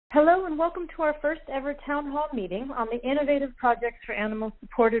Hello and welcome to our first ever town hall meeting on the innovative projects for animals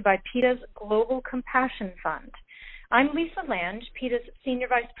supported by PETA's Global Compassion Fund. I'm Lisa Lange, PETA's Senior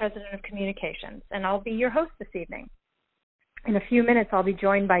Vice President of Communications, and I'll be your host this evening. In a few minutes, I'll be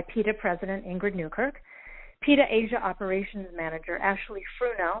joined by PETA President Ingrid Newkirk, PETA Asia Operations Manager Ashley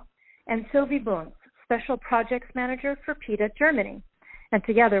Fruno, and Sylvie Bunz, Special Projects Manager for PETA Germany. And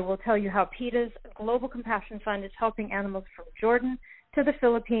together we'll tell you how PETA's Global Compassion Fund is helping animals from Jordan to the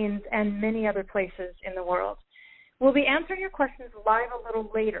Philippines and many other places in the world. We'll be answering your questions live a little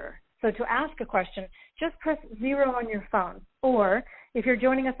later. So to ask a question, just press 0 on your phone. Or if you're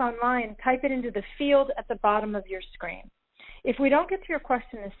joining us online, type it into the field at the bottom of your screen. If we don't get to your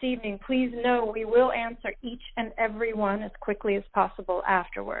question this evening, please know we will answer each and every one as quickly as possible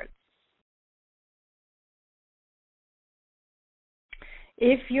afterwards.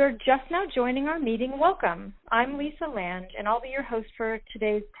 If you're just now joining our meeting, welcome. I'm Lisa Lange, and I'll be your host for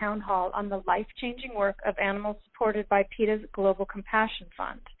today's town hall on the life-changing work of animals supported by PETA's Global Compassion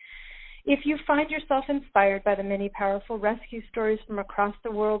Fund. If you find yourself inspired by the many powerful rescue stories from across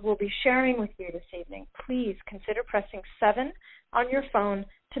the world we'll be sharing with you this evening, please consider pressing 7 on your phone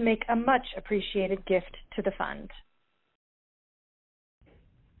to make a much appreciated gift to the fund.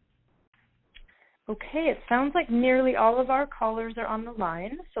 Okay, it sounds like nearly all of our callers are on the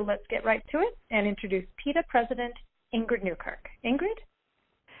line, so let's get right to it and introduce PETA President Ingrid Newkirk. Ingrid?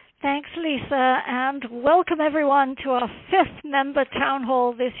 Thanks, Lisa, and welcome everyone to our 5th member town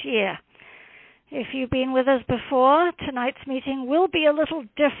hall this year. If you've been with us before, tonight's meeting will be a little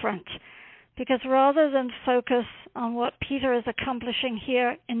different because rather than focus on what PETA is accomplishing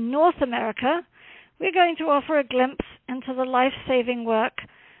here in North America, we're going to offer a glimpse into the life-saving work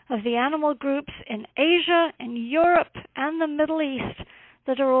of the animal groups in Asia, in Europe, and the Middle East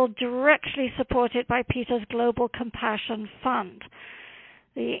that are all directly supported by PETA's Global Compassion Fund.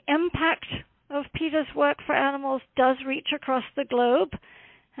 The impact of PETA's work for animals does reach across the globe,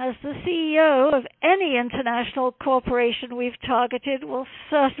 as the CEO of any international corporation we've targeted will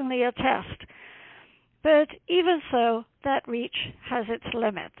certainly attest. But even so, that reach has its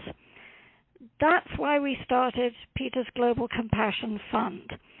limits. That's why we started PETA's Global Compassion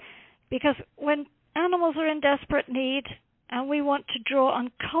Fund. Because when animals are in desperate need and we want to draw on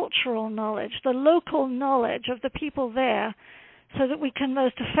cultural knowledge, the local knowledge of the people there, so that we can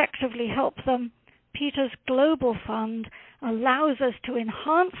most effectively help them, PETA's Global Fund allows us to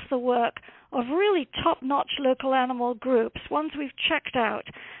enhance the work of really top-notch local animal groups, ones we've checked out,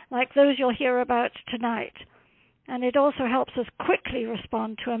 like those you'll hear about tonight. And it also helps us quickly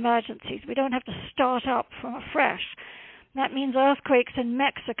respond to emergencies. We don't have to start up from afresh. That means earthquakes in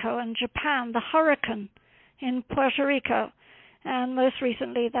Mexico and Japan, the hurricane in Puerto Rico, and most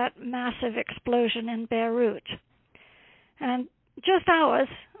recently that massive explosion in Beirut. And just hours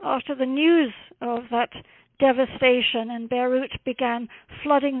after the news of that devastation in Beirut began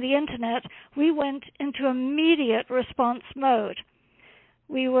flooding the internet, we went into immediate response mode.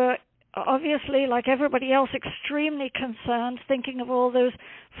 We were obviously, like everybody else, extremely concerned, thinking of all those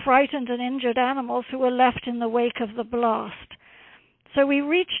frightened and injured animals who were left in the wake of the blast. So we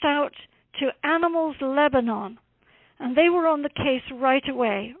reached out to Animals Lebanon, and they were on the case right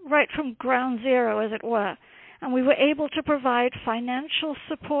away, right from ground zero, as it were. And we were able to provide financial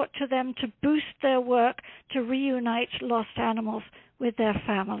support to them to boost their work to reunite lost animals with their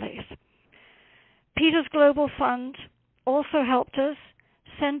families. PETA's Global Fund also helped us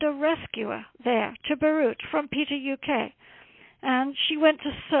send a rescuer there to Beirut from PETA UK. And she went to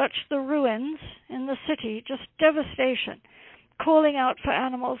search the ruins in the city, just devastation, calling out for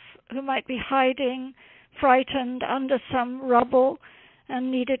animals who might be hiding, frightened, under some rubble, and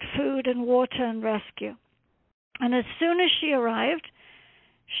needed food and water and rescue. And as soon as she arrived,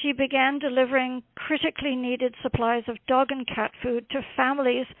 she began delivering critically needed supplies of dog and cat food to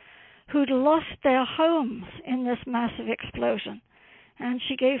families who'd lost their homes in this massive explosion. And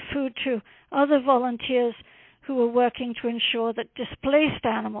she gave food to other volunteers who were working to ensure that displaced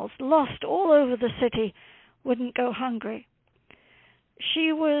animals lost all over the city wouldn't go hungry.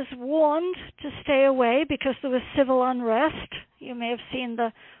 She was warned to stay away because there was civil unrest. You may have seen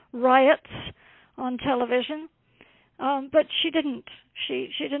the riots on television. But she didn't.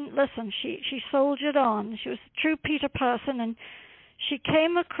 She didn't listen. She soldiered on. She was a true PETA person, and she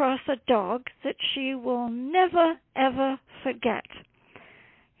came across a dog that she will never, ever forget.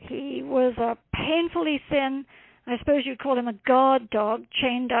 He was a painfully thin, I suppose you'd call him a guard dog,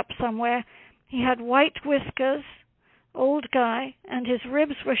 chained up somewhere. He had white whiskers, old guy, and his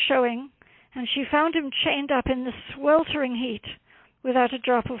ribs were showing, and she found him chained up in the sweltering heat without a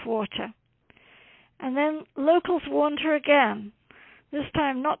drop of water. And then locals warned her again this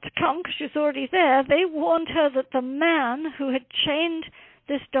time not to come because she's already there, they warned her that the man who had chained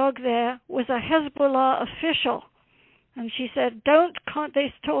this dog there was a Hezbollah official. And she said,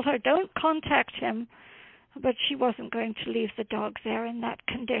 they told her, don't contact him, but she wasn't going to leave the dog there in that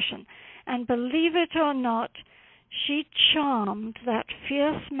condition. And believe it or not, she charmed that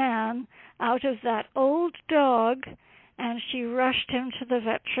fierce man out of that old dog, and she rushed him to the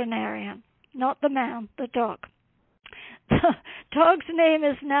veterinarian. Not the man, the dog. The dog's name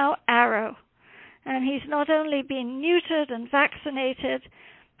is now Arrow, and he's not only been neutered and vaccinated,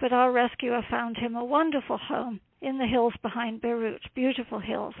 but our rescuer found him a wonderful home in the hills behind Beirut, beautiful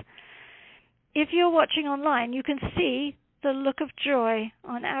hills. If you're watching online, you can see the look of joy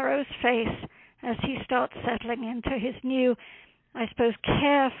on Arrow's face as he starts settling into his new, I suppose,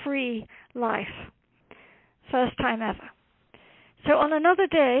 carefree life. First time ever. So on another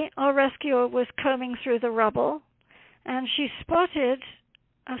day, our rescuer was combing through the rubble, and she spotted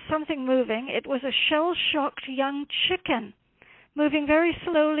something moving. It was a shell-shocked young chicken, moving very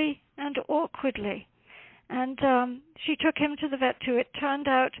slowly and awkwardly. And she took him to the vet too. It turned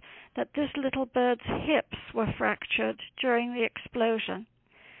out that this little bird's hips were fractured during the explosion.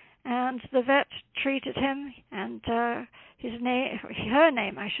 And the vet treated him, and her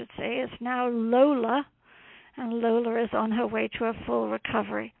name, I should say, is now Lola, and Lola is on her way to a full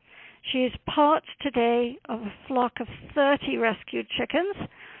recovery. She is part today of a flock of 30 rescued chickens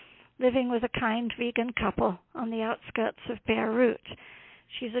living with a kind vegan couple on the outskirts of Beirut.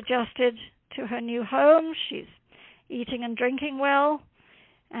 She's adjusted to her new home. She's eating and drinking well,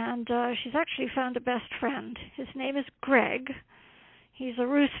 and she's actually found a best friend. His name is Greg. He's a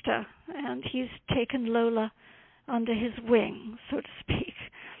rooster, and he's taken Lola under his wing, so to speak.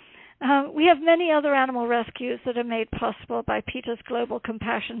 We have many other animal rescues that are made possible by PETA's Global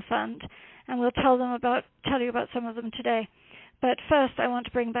Compassion Fund, and we'll tell you about some of them today. But first, I want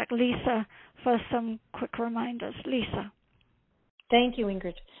to bring back Lisa for some quick reminders. Lisa. Thank you,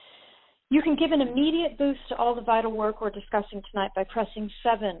 Ingrid. You can give an immediate boost to all the vital work we're discussing tonight by pressing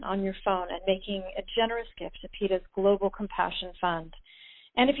 7 on your phone and making a generous gift to PETA's Global Compassion Fund.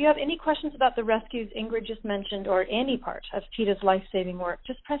 And if you have any questions about the rescues Ingrid just mentioned or any part of PETA's life-saving work,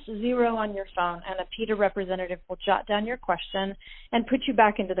 just press 0 on your phone and a PETA representative will jot down your question and put you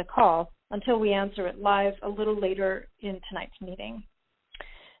back into the call until we answer it live a little later in tonight's meeting.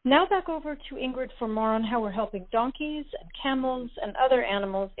 Now back over to Ingrid for more on how we're helping donkeys and camels and other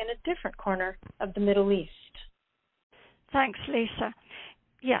animals in a different corner of the Middle East. Thanks, Lisa.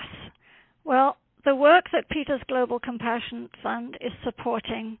 Yes. Well, the work that PETA's Global Compassion Fund is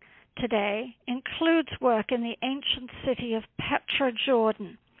supporting today includes work in the ancient city of Petra,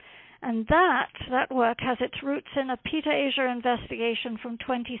 Jordan. And that work has its roots in a PETA Asia investigation from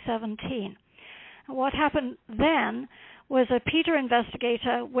 2017. And what happened then was a PETA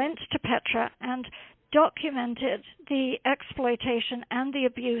investigator went to Petra and documented the exploitation and the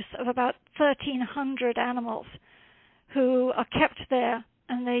abuse of about 1,300 animals who are kept there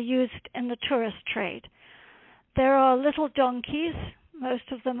and they're used in the tourist trade. There are little donkeys. Most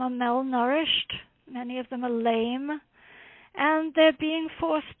of them are malnourished. Many of them are lame. And they're being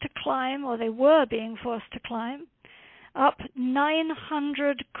forced to climb, or they were being forced to climb, up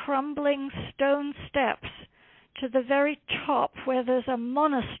 900 crumbling stone steps to the very top where there's a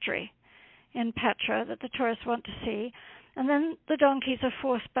monastery in Petra that the tourists want to see. And then the donkeys are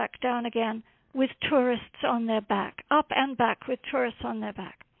forced back down again with tourists on their back, up and back with tourists on their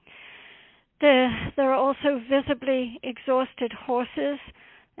back. There are also visibly exhausted horses,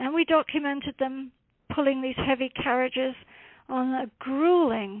 and we documented them pulling these heavy carriages on a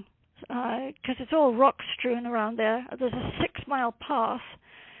grueling, because it's all rock strewn around there. There's a 6-mile path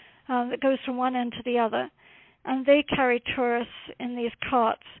that goes from one end to the other, and they carry tourists in these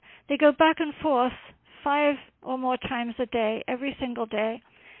carts. They go back and forth 5 or more times a day, every single day.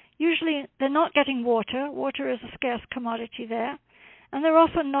 Usually they're not getting water. Water is a scarce commodity there. And they're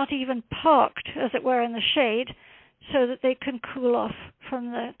often not even parked, as it were, in the shade so that they can cool off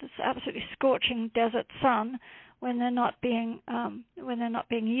from this absolutely scorching desert sun when they're not being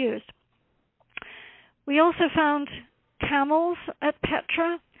used. We also found camels at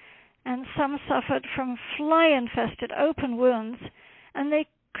Petra, and some suffered from fly-infested open wounds, and they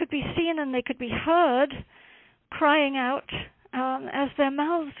could be seen and they could be heard crying out as their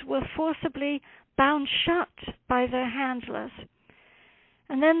mouths were forcibly bound shut by their handlers.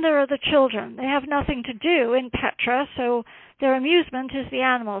 And then there are the children. They have nothing to do in Petra, so their amusement is the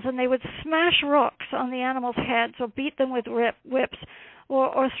animals, and they would smash rocks on the animals' heads or beat them with whips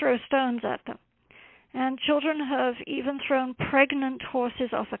or throw stones at them. And children have even thrown pregnant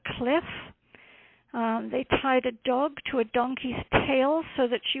horses off a cliff. They tied a dog to a donkey's tail so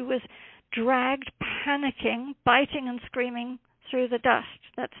that she was dragged, panicking, biting and screaming through the dust.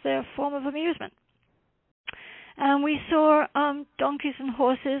 That's their form of amusement. And we saw donkeys and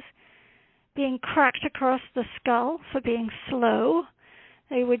horses being cracked across the skull for being slow.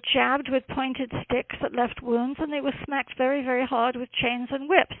 They were jabbed with pointed sticks that left wounds, and they were smacked very, very hard with chains and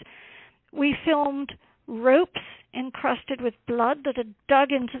whips. We filmed ropes encrusted with blood that had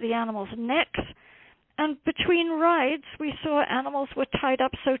dug into the animals' necks, and between rides we saw animals were tied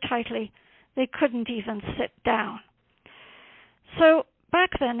up so tightly they couldn't even sit down. So back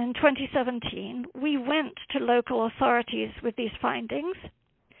then in 2017, we went to local authorities with these findings,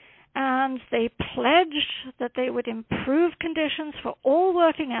 and they pledged that they would improve conditions for all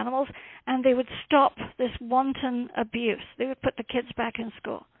working animals and they would stop this wanton abuse. They would put the kids back in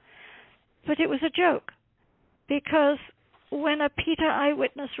school. But it was a joke, because when a PETA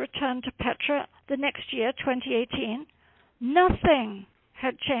eyewitness returned to Petra the next year, 2018, nothing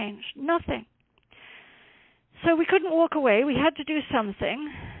had changed, nothing. So we couldn't walk away. We had to do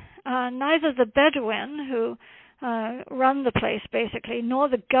something. Neither the Bedouin, who run the place basically, nor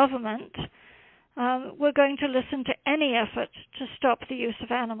the government were going to listen to any effort to stop the use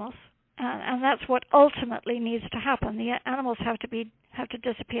of animals. And that's what ultimately needs to happen. The animals have to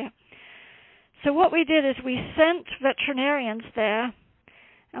disappear. So what we did is we sent veterinarians there,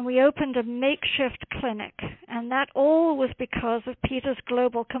 and we opened a makeshift clinic. And that all was because of PETA's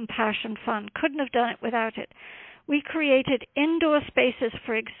Global Compassion Fund. Couldn't have done it without it. We created indoor spaces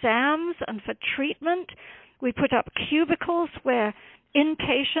for exams and for treatment. We put up cubicles where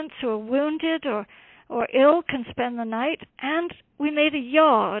inpatients who are wounded or ill can spend the night. And we made a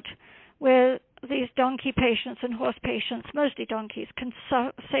yard where these donkey patients and horse patients, mostly donkeys, can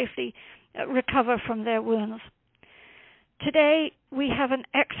safely recover from their wounds. Today, we have an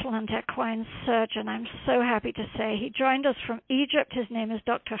excellent equine surgeon, I'm so happy to say. He joined us from Egypt. His name is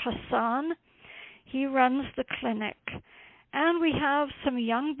Dr. Hassan. He runs the clinic. And we have some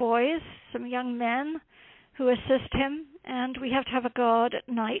young boys, some young men who assist him, and we have to have a guard at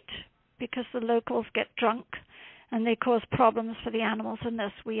night because the locals get drunk and they cause problems for the animals, and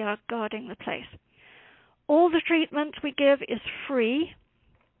thus we are guarding the place. All the treatment we give is free.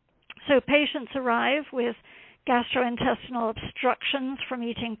 So patients arrive with gastrointestinal obstructions from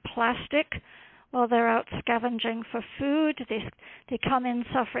eating plastic while they're out scavenging for food. They come in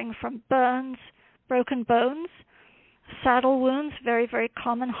suffering from burns, broken bones, saddle wounds, very, very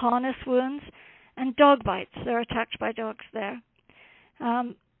common, harness wounds, and dog bites. They're attacked by dogs there.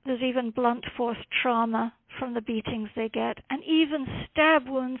 There's even blunt force trauma from the beatings they get, and even stab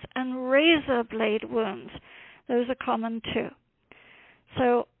wounds and razor blade wounds. Those are common too.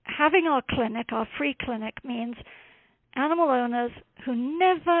 So having our clinic, our free clinic, means animal owners who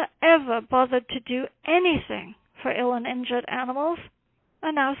never, ever bothered to do anything for ill and injured animals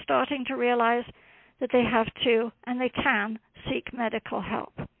are now starting to realize that they have to and they can seek medical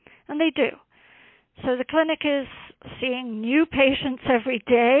help. And they do. So the clinic is seeing new patients every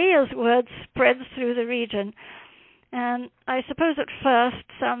day as word spreads through the region. And I suppose at first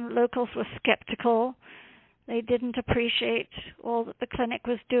some locals were skeptical. They didn't appreciate all that the clinic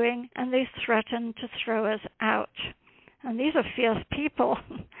was doing, and they threatened to throw us out. And these are fierce people.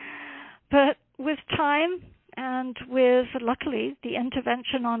 But with time and with, luckily, the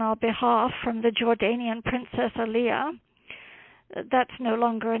intervention on our behalf from the Jordanian Princess Aliyah, that's no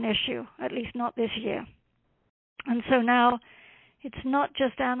longer an issue, at least not this year. And so now it's not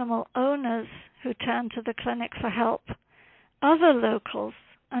just animal owners who turn to the clinic for help. Other locals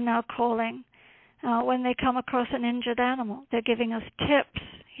are now calling when they come across an injured animal. They're giving us tips.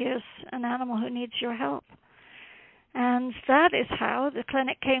 Here's an animal who needs your help. And that is how the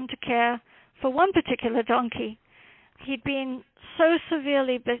clinic came to care for one particular donkey. He'd been so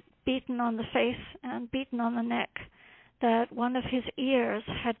severely beaten on the face and beaten on the neck that one of his ears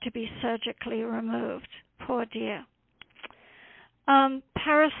had to be surgically removed. Poor dear.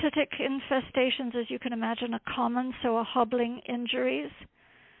 Parasitic infestations, as you can imagine, are common, so are hobbling injuries.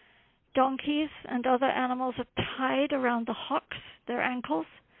 Donkeys and other animals are tied around the hocks, their ankles,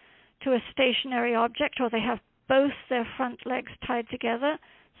 to a stationary object, or they have both their front legs tied together,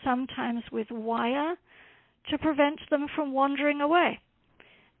 sometimes with wire, to prevent them from wandering away.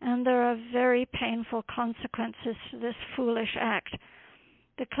 And there are very painful consequences to this foolish act.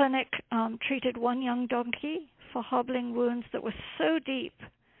 The clinic treated one young donkey for hobbling wounds that were so deep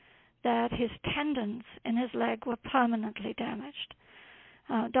that his tendons in his leg were permanently damaged.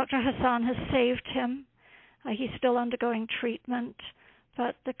 Dr. Hassan has saved him. He's still undergoing treatment,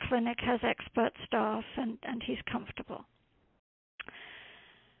 but the clinic has expert staff and he's comfortable.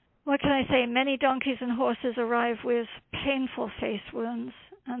 What can I say? Many donkeys and horses arrive with painful face wounds,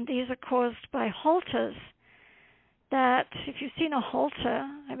 and these are caused by halters that, if you've seen a halter,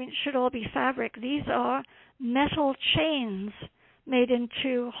 I mean, it should all be fabric. These are metal chains made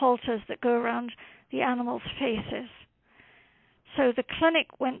into halters that go around the animals' faces. So the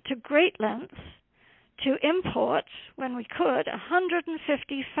clinic went to great lengths to import, when we could,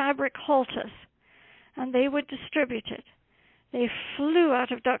 150 fabric halters, and they were distributed. They flew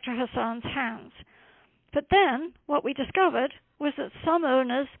out of Dr. Hassan's hands. But then what we discovered was that some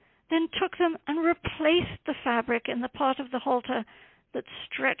owners then took them and replaced the fabric in the part of the halter that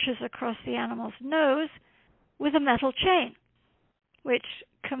stretches across the animal's nose with a metal chain, which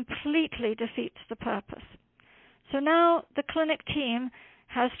completely defeats the purpose. So now the clinic team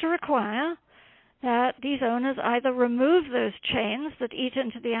has to require that these owners either remove those chains that eat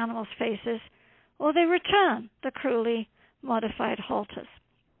into the animals' faces, or they return the cruelly modified halters.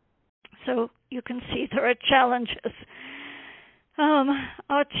 So you can see there are challenges.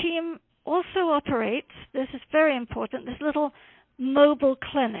 Our team also operates, this is very important, this little mobile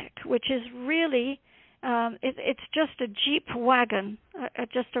clinic, which is really, it's just a Jeep wagon,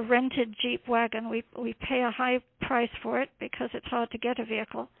 just a rented Jeep wagon. We pay a high price for it because it's hard to get a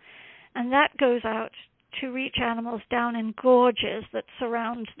vehicle. And that goes out to reach animals down in gorges that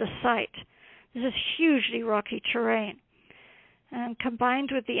surround the site. This is hugely rocky terrain. And combined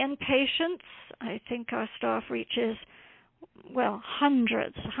with the inpatients, I think our staff reaches, well,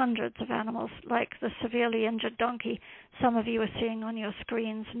 hundreds of animals, like the severely injured donkey some of you are seeing on your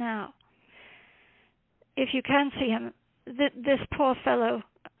screens now. If you can see him, this poor fellow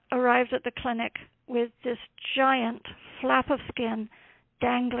arrived at the clinic with this giant flap of skin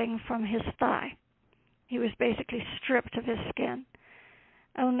dangling from his thigh. He was basically stripped of his skin.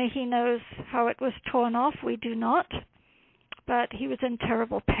 Only he knows how it was torn off. We do not. But he was in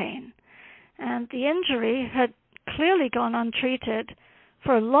terrible pain. And the injury had clearly gone untreated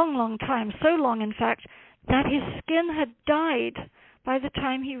for a long time, so long, in fact, that his skin had died by the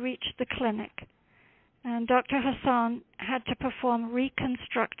time he reached the clinic. And Dr. Hassan had to perform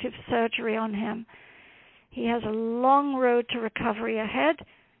reconstructive surgery on him. He has a long road to recovery ahead,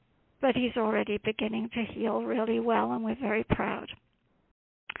 but he's already beginning to heal really well, and we're very proud.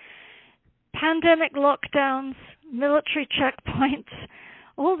 Pandemic lockdowns, military checkpoints,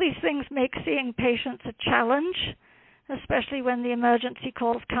 all these things make seeing patients a challenge, especially when the emergency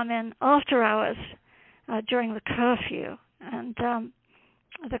calls come in after hours during the curfew. And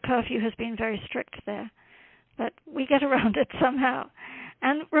the curfew has been very strict there, but we get around it somehow.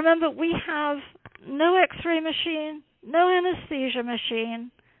 And remember, we have no x-ray machine, no anesthesia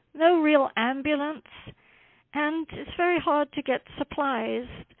machine, no real ambulance, and it's very hard to get supplies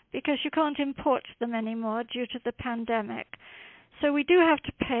because you can't import them anymore due to the pandemic. So we do have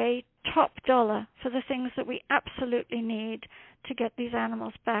to pay top dollar for the things that we absolutely need to get these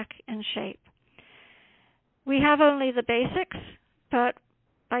animals back in shape. We have only the basics, but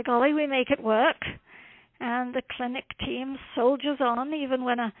by golly, we make it work. And the clinic team soldiers on even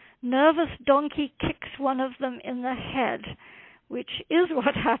when a nervous donkey kicks one of them in the head, which is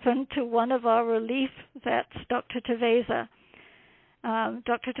what happened to one of our relief vets, Dr. Teveza.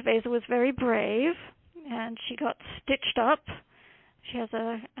 Dr. Teveza was very brave, and she got stitched up. She has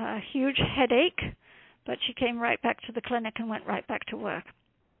a huge headache, but she came right back to the clinic and went right back to work.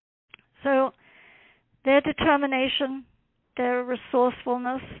 So their determination, their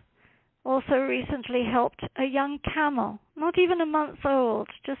resourcefulness, also recently helped a young camel, not even a month old,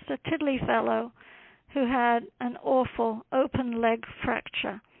 just a tiddly fellow, who had an awful open leg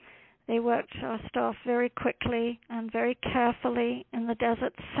fracture. They worked, our staff, very quickly and very carefully in the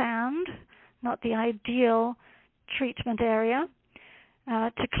desert sand, not the ideal treatment area,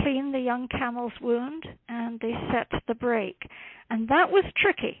 to clean the young camel's wound, and they set the brake. And that was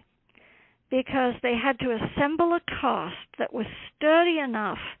tricky because they had to assemble a cast that was sturdy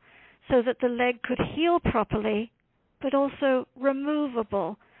enough so that the leg could heal properly, but also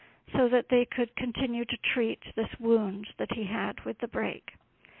removable so that they could continue to treat this wound that he had with the brake.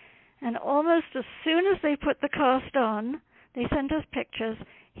 And almost as soon as they put the cast on, they sent us pictures,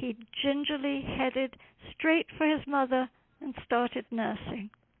 he gingerly headed straight for his mother and started nursing.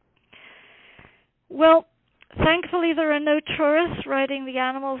 Well, thankfully there are no tourists riding the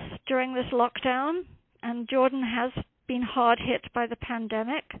animals during this lockdown, and Jordan has been hard hit by the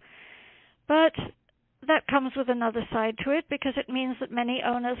pandemic. But that comes with another side to it, because it means that many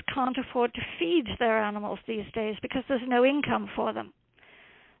owners can't afford to feed their animals these days because there's no income for them.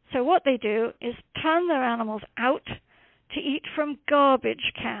 So what they do is turn their animals out to eat from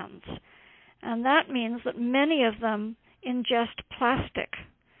garbage cans. And that means that many of them ingest plastic,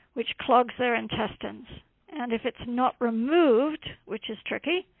 which clogs their intestines. And if it's not removed, which is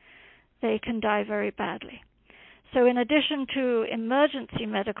tricky, they can die very badly. So in addition to emergency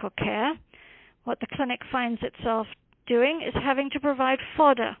medical care, what the clinic finds itself doing is having to provide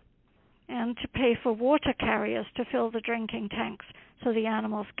fodder and to pay for water carriers to fill the drinking tanks so the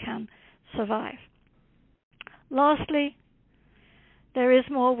animals can survive. Lastly, there is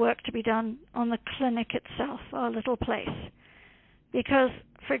more work to be done on the clinic itself, our little place. Because,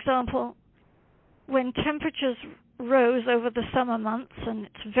 for example, when temperatures rose over the summer months, and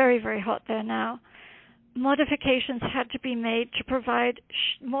it's very, very hot there now, modifications had to be made to provide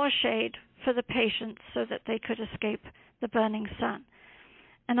more shade for the patients so that they could escape the burning sun.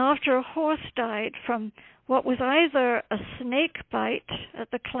 And after a horse died from what was either a snake bite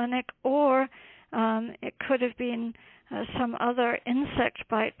at the clinic or it could have been some other insect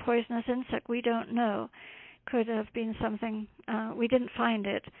bite, poisonous insect, we don't know. Could have been something, we didn't find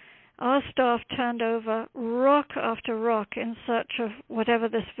it. Our staff turned over rock after rock in search of whatever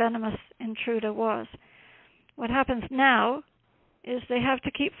this venomous intruder was. What happens now is they have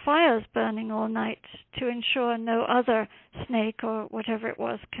to keep fires burning all night to ensure no other snake or whatever it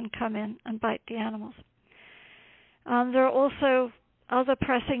was can come in and bite the animals. There are also other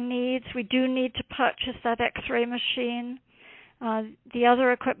pressing needs. We do need to purchase that X-ray machine, the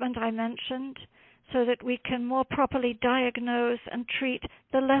other equipment I mentioned, so that we can more properly diagnose and treat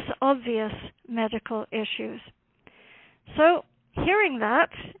the less obvious medical issues. So, hearing that,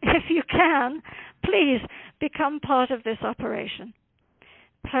 if you can, please become part of this operation.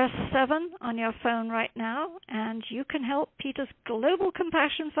 Press 7 on your phone right now, and you can help PETA's Global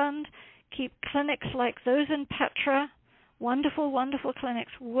Compassion Fund keep clinics like those in Petra, wonderful, wonderful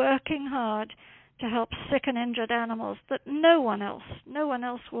clinics, working hard to help sick and injured animals that no one else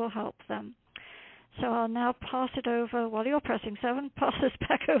will help them. So I'll now pass it over, while you're pressing 7, pass this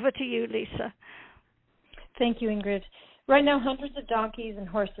back over to you, Lisa. Thank you, Ingrid. Right now, hundreds of donkeys and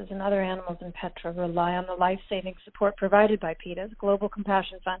horses and other animals in Petra rely on the life-saving support provided by PETA's Global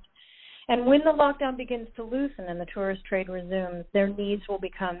Compassion Fund. And when the lockdown begins to loosen and the tourist trade resumes, their needs will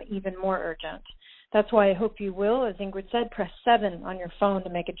become even more urgent. That's why I hope you will, as Ingrid said, press 7 on your phone to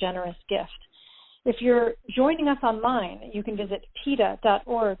make a generous gift. If you're joining us online, you can visit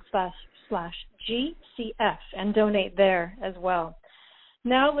PETA.org/GCF and donate there as well.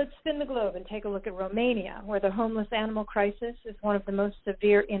 Now let's spin the globe and take a look at Romania, where the homeless animal crisis is one of the most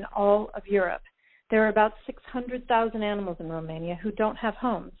severe in all of Europe. There are about 600,000 animals in Romania who don't have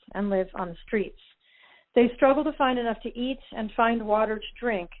homes and live on the streets. They struggle to find enough to eat and find water to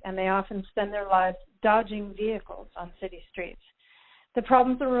drink, and they often spend their lives dodging vehicles on city streets. The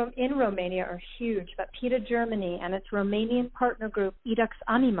problems in Romania are huge, but PETA Germany and its Romanian partner group, Edux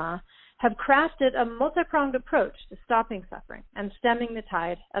Anima, have crafted a multi-pronged approach to stopping suffering and stemming the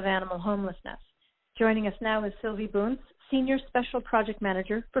tide of animal homelessness. Joining us now is Sylvie Bunz, Senior Special Project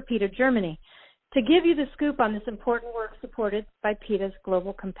Manager for PETA Germany, to give you the scoop on this important work supported by PETA's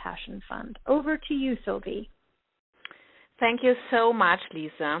Global Compassion Fund. Over to you, Sylvie. Thank you so much,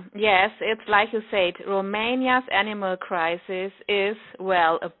 Lisa. Yes, it's like you said, Romania's animal crisis is,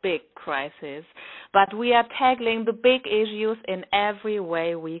 well, a big crisis. But we are tackling the big issues in every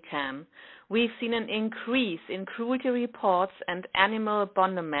way we can. We've seen an increase in cruelty reports and animal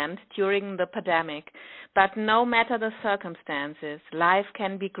abandonment during the pandemic. But no matter the circumstances, life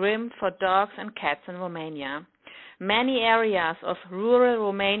can be grim for dogs and cats in Romania. Many areas of rural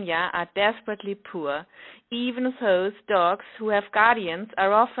Romania are desperately poor. Even those dogs who have guardians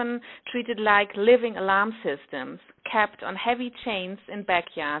are often treated like living alarm systems, kept on heavy chains in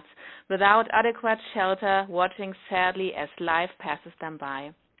backyards without adequate shelter, watching sadly as life passes them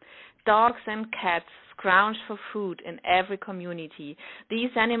by. Dogs and cats scrounge for food in every community.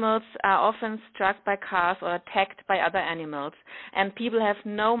 These animals are often struck by cars or attacked by other animals, and people have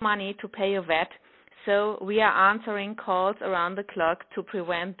no money to pay a vet. So we are answering calls around the clock to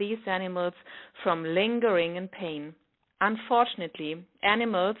prevent these animals from lingering in pain. Unfortunately,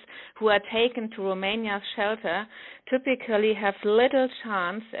 animals who are taken to Romania's shelter typically have little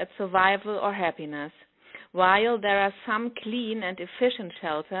chance at survival or happiness. While there are some clean and efficient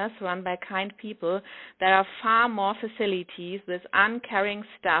shelters run by kind people, there are far more facilities with uncaring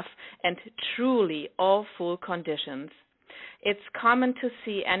staff and truly awful conditions. It's common to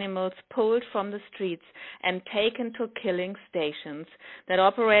see animals pulled from the streets and taken to killing stations that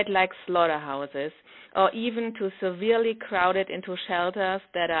operate like slaughterhouses, or even to severely crowded into shelters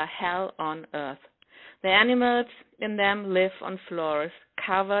that are hell on earth. The animals in them live on floors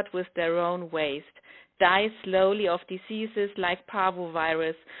covered with their own waste, die slowly of diseases like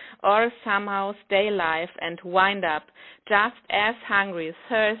parvovirus, or somehow stay alive and wind up just as hungry,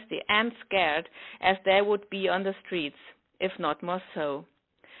 thirsty, and scared as they would be on the streets, if not more so.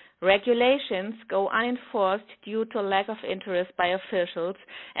 Regulations go unenforced due to lack of interest by officials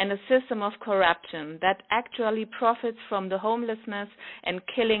and a system of corruption that actually profits from the homelessness and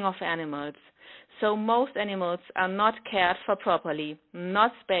killing of animals. So most animals are not cared for properly,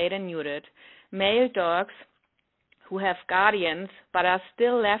 not spayed and neutered. Male dogs who have guardians but are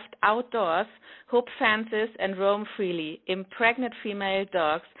still left outdoors, hoop fences and roam freely, impregnate female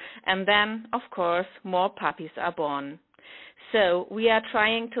dogs, and then, of course, more puppies are born. So we are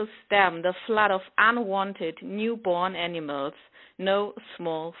trying to stem the flood of unwanted newborn animals, no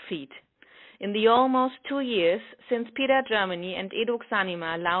small feat. In the almost 2 years since PETA Germany and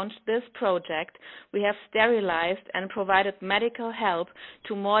Eduxanima launched this project, we have sterilized and provided medical help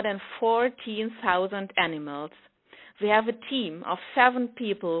to more than 14,000 animals. We have a team of 7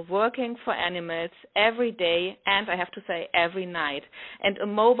 people working for animals every day and, I have to say, every night, and a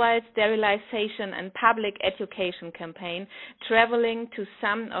mobile sterilization and public education campaign traveling to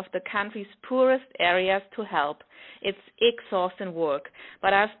some of the country's poorest areas to help. It's exhausting work,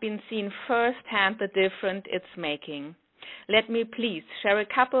 but I've been seeing firsthand the difference it's making. Let me please share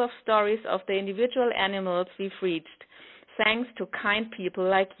a couple of stories of the individual animals we've reached, thanks to kind people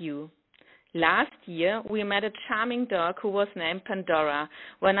like you. Last year, we met a charming dog who was named Pandora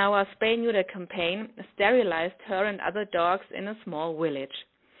when our spay-neuter campaign sterilized her and other dogs in a small village.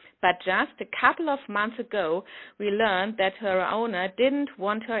 But just a couple of months ago, we learned that her owner didn't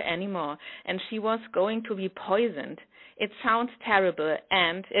want her anymore and she was going to be poisoned. It sounds terrible,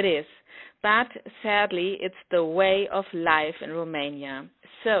 and it is. But sadly, it's the way of life in Romania.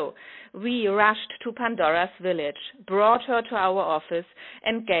 So we rushed to Pandora's village, brought her to our office,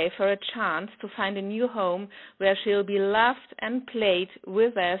 and gave her a chance to find a new home where she'll be loved and played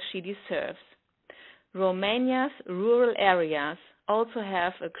with as she deserves. Romania's rural areas also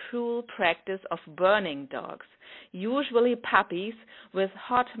have a cruel practice of burning dogs, usually puppies, with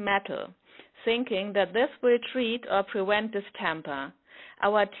hot metal, thinking that this will treat or prevent distemper.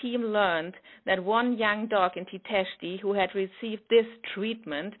 Our team learned that one young dog in Titesti who had received this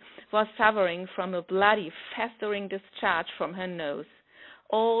treatment was suffering from a bloody, festering discharge from her nose.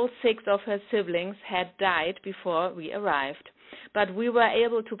 All 6 of her siblings had died before we arrived, but we were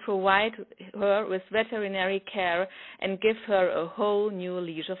able to provide her with veterinary care and give her a whole new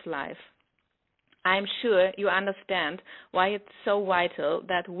lease of life. I'm sure you understand why it's so vital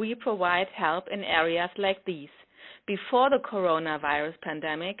that we provide help in areas like these. Before the coronavirus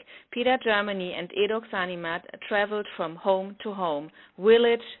pandemic, PETA Germany and Eduxanima traveled from home to home,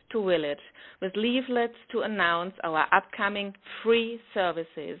 village to village, with leaflets to announce our upcoming free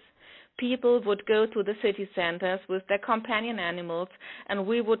services. People would go to the city centers with their companion animals, and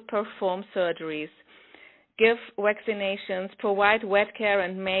we would perform surgeries, give vaccinations, provide vet care,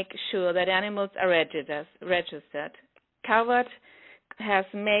 and make sure that animals are registered. Covered has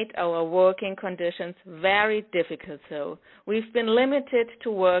made our working conditions very difficult, so we've been limited to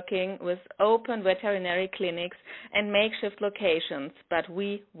working with open veterinary clinics and makeshift locations, but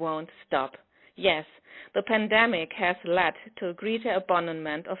we won't stop. Yes, the pandemic has led to a greater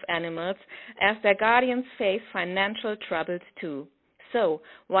abandonment of animals as their guardians face financial troubles too. So,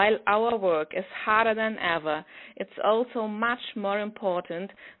 while our work is harder than ever, it's also much more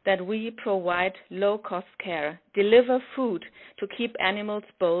important that we provide low-cost care, deliver food to keep animals'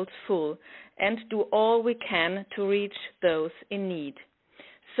 bowls full, and do all we can to reach those in need.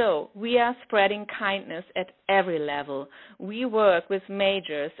 So, we are spreading kindness at every level. We work with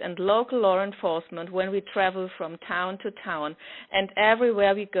majors and local law enforcement when we travel from town to town, and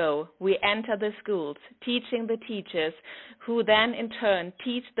everywhere we go, we enter the schools, teaching the teachers, who then in turn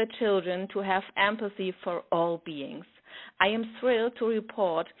teach the children to have empathy for all beings. I am thrilled to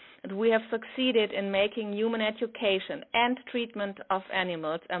report that we have succeeded in making human education and treatment of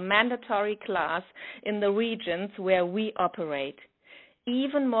animals a mandatory class in the regions where we operate.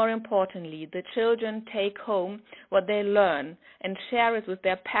 Even more importantly, the children take home what they learn and share it with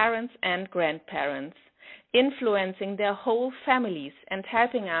their parents and grandparents, influencing their whole families and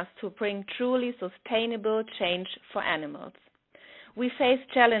helping us to bring truly sustainable change for animals. We face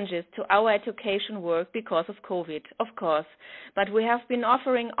challenges to our education work because of COVID, of course, but we have been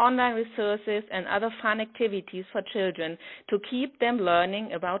offering online resources and other fun activities for children to keep them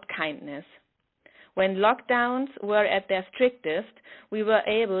learning about kindness. When lockdowns were at their strictest, we were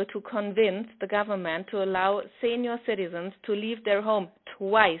able to convince the government to allow senior citizens to leave their home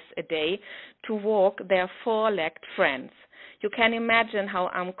twice a day to walk their 4-legged friends. You can imagine how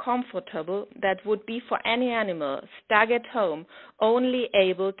uncomfortable that would be for any animal stuck at home, only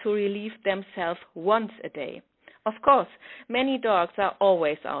able to relieve themselves once a day. Of course, many dogs are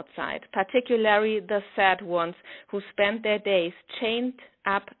always outside, particularly the sad ones who spend their days chained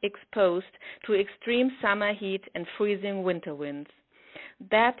up exposed to extreme summer heat and freezing winter winds.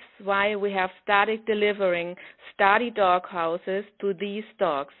 That's why we have started delivering sturdy dog houses to these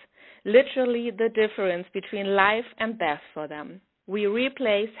dogs, literally the difference between life and death for them. We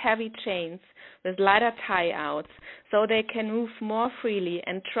replace heavy chains with lighter tie-outs so they can move more freely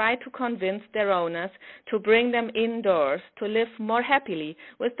and try to convince their owners to bring them indoors to live more happily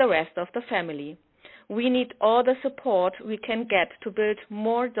with the rest of the family. We need all the support we can get to build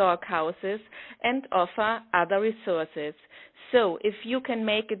more dog houses and offer other resources. So if you can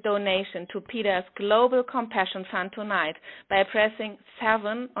make a donation to PETA's Global Compassion Fund tonight by pressing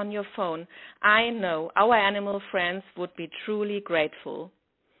 7 on your phone, I know our animal friends would be truly grateful.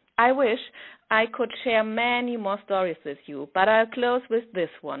 I wish I could share many more stories with you, but I'll close with this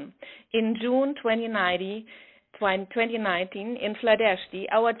one. In June 2019 in Philadelphia,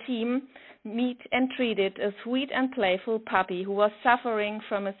 our team met and treated a sweet and playful puppy who was suffering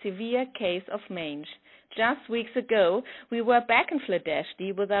from a severe case of mange. Just weeks ago, we were back in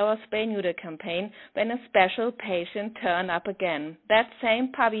Philadelphia with our spay-neuter campaign when a special patient turned up again. That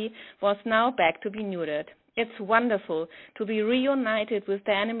same puppy was now back to be neutered. It's wonderful to be reunited with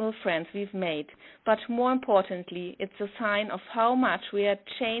the animal friends we've made, but more importantly, it's a sign of how much we are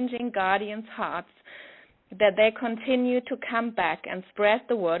changing guardians' hearts, that they continue to come back and spread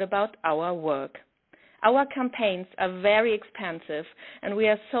the word about our work. Our campaigns are very expensive, and we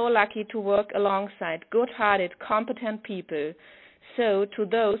are so lucky to work alongside good-hearted, competent people. So, to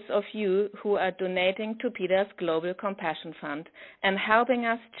those of you who are donating to PETA's Global Compassion Fund and helping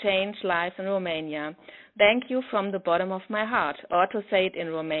us change lives in Romania, thank you from the bottom of my heart, or to say it in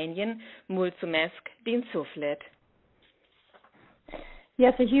Romanian, mulțumesc din suflet.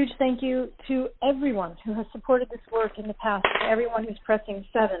 Yes, a huge thank you to everyone who has supported this work in the past, to everyone who's pressing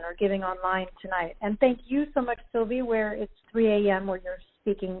 7 or giving online tonight. And thank you so much, Sylvie, where it's 3 a.m. where you're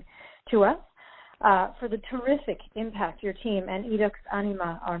speaking to us, for the terrific impact your team and Edux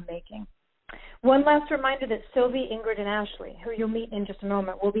Anima are making. One last reminder that Sylvie, Ingrid, and Ashley, who you'll meet in just a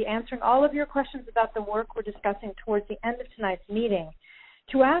moment, will be answering all of your questions about the work we're discussing towards the end of tonight's meeting.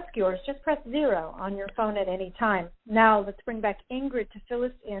 To ask yours, just press 0 on your phone at any time. Now, let's bring back Ingrid to fill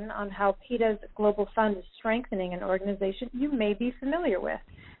us in on how PETA's Global Fund is strengthening an organization you may be familiar with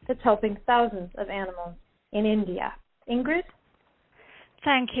that's helping thousands of animals in India. Ingrid?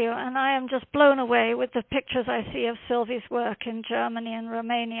 Thank you, and I am just blown away with the pictures I see of Sylvie's work in Germany and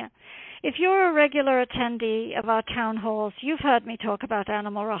Romania. If you're a regular attendee of our town halls, you've heard me talk about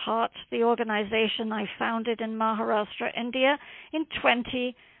Animal Rahat, the organization I founded in Maharashtra, India, in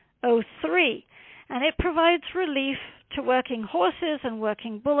 2003. And it provides relief to working horses and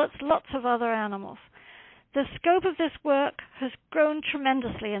working bullets, lots of other animals. The scope of this work has grown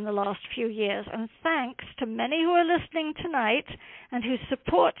tremendously in the last few years, and thanks to many who are listening tonight and who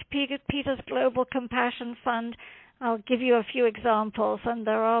support PETA's Global Compassion Fund. I'll give you a few examples, and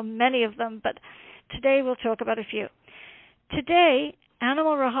there are many of them, but today we'll talk about a few. Today,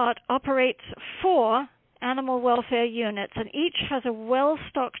 Animal Rahat operates 4 animal welfare units, and each has a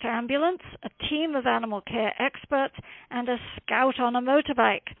well-stocked ambulance, a team of animal care experts, and a scout on a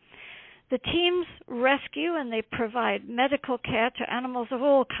motorbike. The teams rescue and they provide medical care to animals of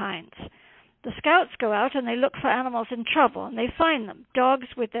all kinds. The scouts go out and they look for animals in trouble, and they find them. Dogs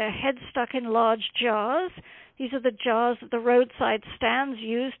with their heads stuck in large jars. These are the jars that the roadside stands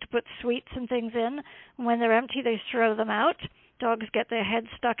use to put sweets and things in, and when they're empty, they throw them out. Dogs get their heads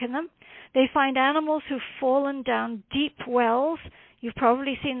stuck in them. They find animals who've fallen down deep wells. You've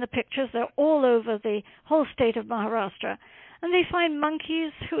probably seen the pictures. They're all over the whole state of Maharashtra. And they find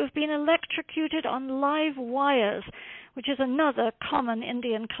monkeys who have been electrocuted on live wires, which is another common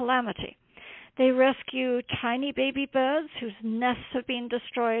Indian calamity. They rescue tiny baby birds whose nests have been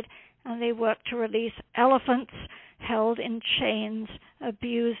destroyed, and they work to release elephants held in chains,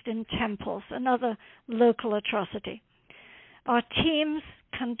 abused in temples, another local atrocity. Our teams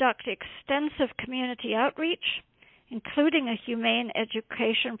conduct extensive community outreach, including a humane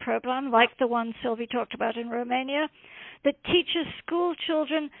education program like the one Sylvie talked about in Romania, that teaches school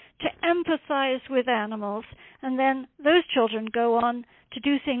children to empathize with animals, and then those children go on to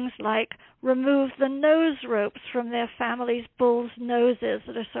do things like remove the nose ropes from their families' bulls' noses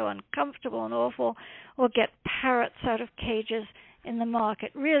that are so uncomfortable and awful, or get parrots out of cages in the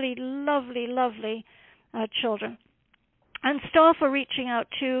market. Really lovely, lovely children. And staff are reaching out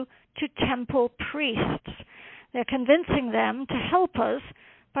to temple priests. They're convincing them to help us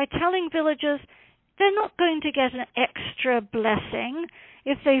by telling villagers they're not going to get an extra blessing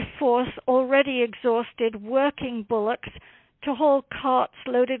if they force already exhausted working bullocks to haul carts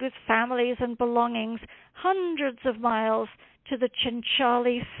loaded with families and belongings hundreds of miles to the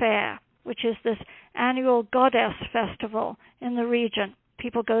Chinchali Fair, which is this annual goddess festival in the region.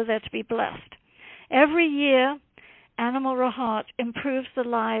 People go there to be blessed. Every year, Animal Rahat improves the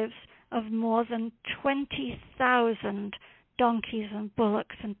lives of more than 20,000 donkeys and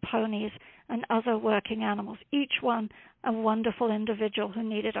bullocks and ponies and other working animals, each one a wonderful individual who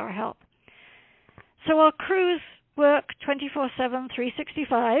needed our help. So our crews work 24/7,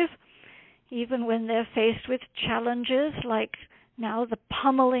 365, even when they're faced with challenges like now the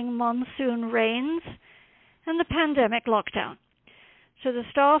pummeling monsoon rains and the pandemic lockdown. So the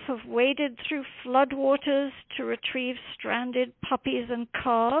staff have waded through floodwaters to retrieve stranded puppies and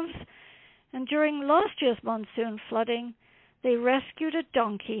calves, and during last year's monsoon flooding, they rescued a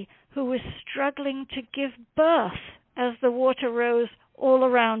donkey who was struggling to give birth as the water rose all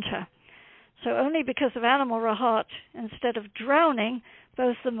around her. So only because of Animal Rahat, instead of drowning,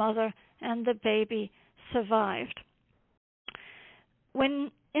 both the mother and the baby survived.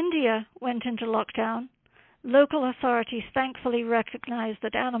 When India went into lockdown, local authorities thankfully recognized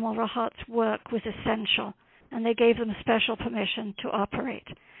that Animal Rahat's work was essential, and they gave them special permission to operate.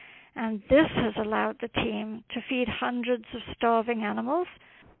 And this has allowed the team to feed hundreds of starving animals,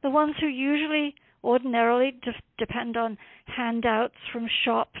 the ones who usually ordinarily depend on handouts from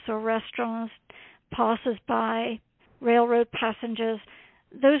shops or restaurants, passers-by, railroad passengers.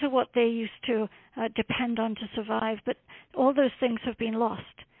 Those are what they used to depend on to survive, but all those things have been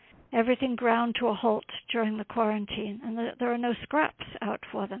lost. Everything ground to a halt during the quarantine, and there are no scraps out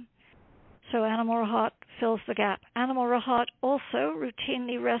for them. So Animal Rahat fills the gap. Animal Rahat also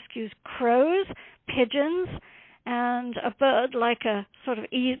routinely rescues crows, pigeons, and a bird like a sort of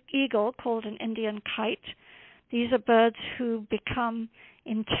eagle called an Indian kite. These are birds who become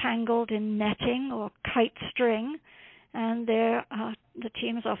entangled in netting or kite string, and the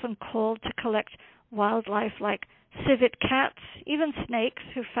team is often called to collect wildlife like civet cats, even snakes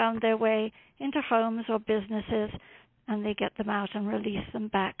who found their way into homes or businesses, and they get them out and release them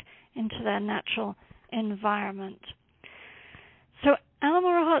back into their natural environment. So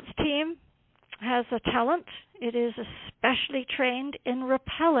Animal Rahat's team has a talent. It is especially trained in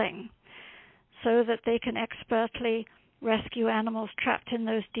rappelling so that they can expertly rescue animals trapped in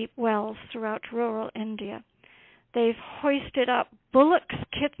those deep wells throughout rural India. They've hoisted up bullocks,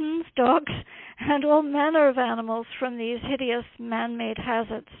 kittens, dogs, and all manner of animals from these hideous man-made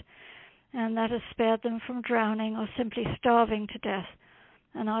hazards, and that has spared them from drowning or simply starving to death.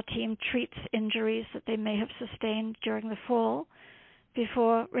 And our team treats injuries that they may have sustained during the fall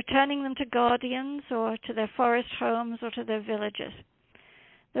before returning them to guardians or to their forest homes or to their villages.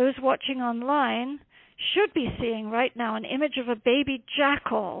 Those watching online should be seeing right now an image of a baby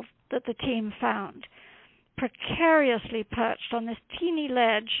jackal that the team found, precariously perched on this teeny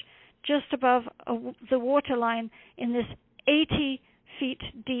ledge just above the waterline in this 80 feet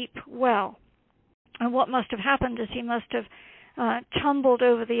deep well. And what must have happened is he must have tumbled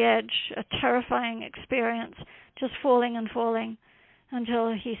over the edge, a terrifying experience, just falling and falling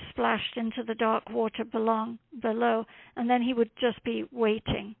until he splashed into the dark water below, and then he would just be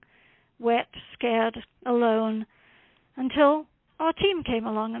waiting, wet, scared, alone, until our team came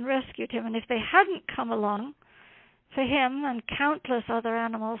along and rescued him. And if they hadn't come along, for him and countless other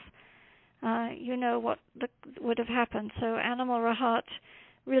animals, you know what would have happened. So Animal Rahat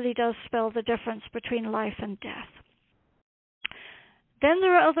really does spell the difference between life and death. Then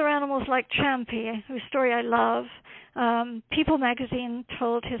there are other animals like Champy, whose story I love. People magazine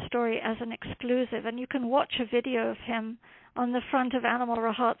told his story as an exclusive, and you can watch a video of him on the front of Animal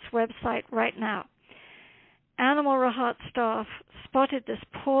Rahat's website right now. Animal Rahat staff spotted this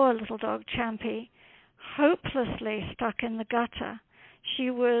poor little dog, Champy, hopelessly stuck in the gutter.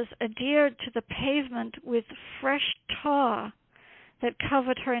 She was adhered to the pavement with fresh tar that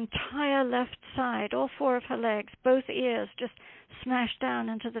covered her entire left side, all four of her legs, both ears just smashed down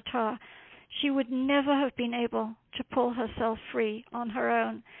into the tar. She would never have been able to pull herself free on her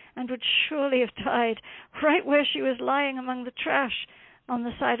own and would surely have died right where she was lying among the trash on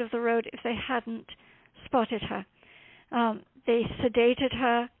the side of the road if they hadn't spotted her. They sedated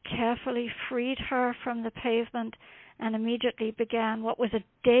her, carefully freed her from the pavement, and immediately began what was a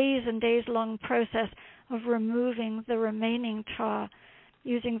days and days long process of removing the remaining tar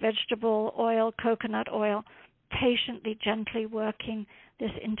using vegetable oil, coconut oil, patiently, gently working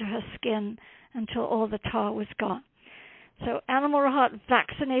this into her skin until all the tar was gone. So Animal Rahat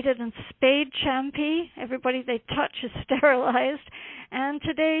vaccinated and spayed Champy. Everybody they touch is sterilized. And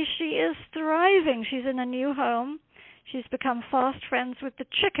today she is thriving. She's in a new home. She's become fast friends with the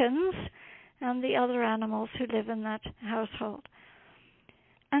chickens and the other animals who live in that household.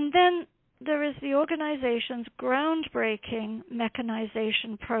 And then there is the organization's groundbreaking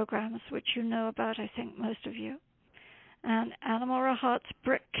mechanization programs, which you know about, I think, most of you. And Animal Rahat's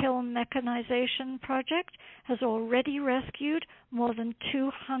brick kiln mechanization project has already rescued more than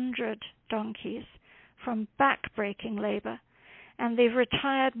 200 donkeys from back-breaking labor. And they've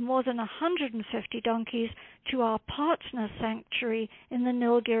retired more than 150 donkeys to our partner sanctuary in the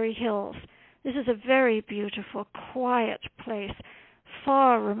Nilgiri Hills. This is a very beautiful, quiet place,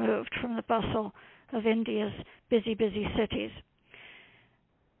 far removed from the bustle of India's busy, busy cities.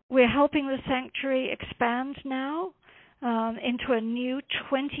 We're helping the sanctuary expand now into a new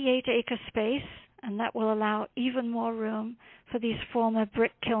 28-acre space, and that will allow even more room for these former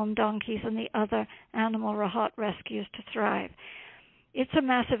brick kiln donkeys and the other Animal Rahat rescues to thrive. It's a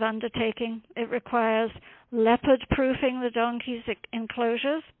massive undertaking. It requires leopard-proofing the donkeys'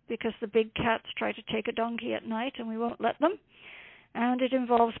 enclosures because the big cats try to take a donkey at night and we won't let them. And it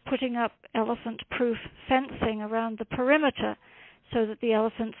involves putting up elephant-proof fencing around the perimeter so that the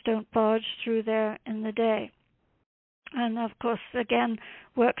elephants don't barge through there in the day. And, of course, again,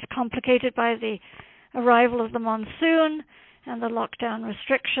 work's complicated by the arrival of the monsoon and the lockdown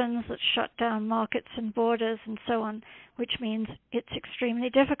restrictions that shut down markets and borders and so on, which means it's extremely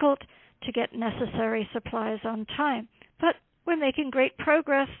difficult to get necessary supplies on time. But we're making great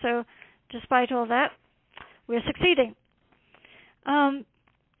progress, so despite all that, we're succeeding.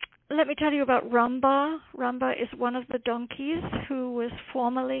 Let me tell you about Ramba. Ramba is one of the donkeys who was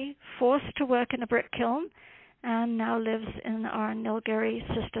formerly forced to work in a brick kiln and now lives in our Nilgiri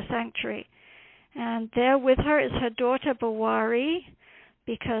sister sanctuary. And there with her is her daughter Bawari,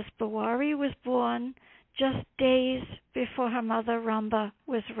 because Bawari was born just days before her mother Ramba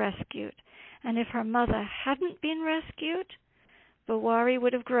was rescued. And if her mother hadn't been rescued, Bawari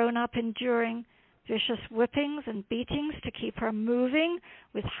would have grown up enduring vicious whippings and beatings to keep her moving,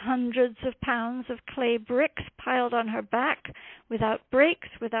 with hundreds of pounds of clay bricks piled on her back, without breaks,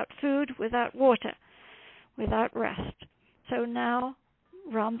 without food, without water, without rest. So now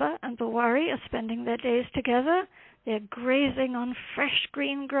Ramba and Bawari are spending their days together. They're grazing on fresh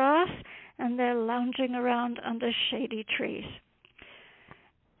green grass and they're lounging around under shady trees.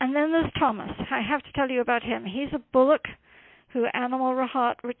 And then there's Thomas. I have to tell you about him. He's a bullock who Animal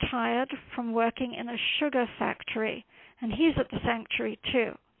Rahat retired from working in a sugar factory, and he's at the sanctuary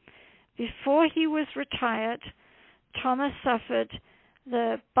too. Before he was retired, Thomas suffered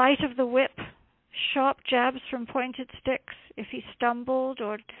the bite of the whip, sharp jabs from pointed sticks if he stumbled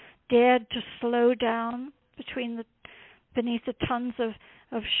or dared to slow down beneath the tons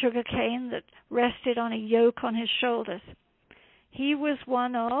of sugar cane that rested on a yoke on his shoulders. He was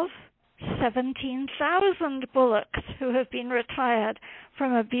one of 17,000 bullocks who have been retired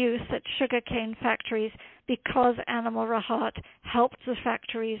from abuse at sugarcane factories because Animal Rahat helped the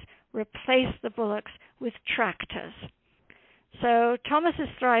factories replace the bullocks with tractors. So Thomas is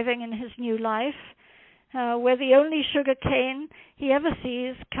thriving in his new life, where the only sugarcane he ever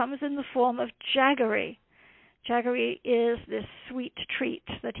sees comes in the form of jaggery. Jaggery is this sweet treat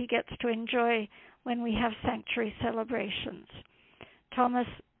that he gets to enjoy when we have sanctuary celebrations. Thomas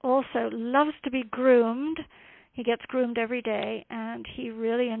also loves to be groomed. He gets groomed every day, and he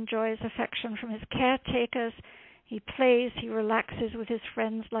really enjoys affection from his caretakers. He plays, he relaxes with his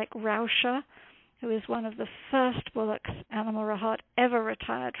friends like Rausha, who is one of the first bullocks Animal Rahat ever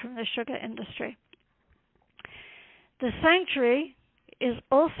retired from the sugar industry. The sanctuary is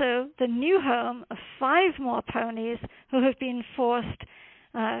also the new home of 5 more ponies who have been forced,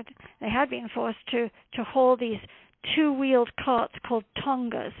 they had been forced to haul these 2-wheeled carts called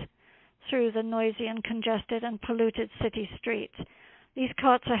tongas through the noisy and congested and polluted city streets. These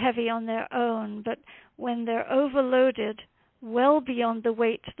carts are heavy on their own, but when they're overloaded well beyond the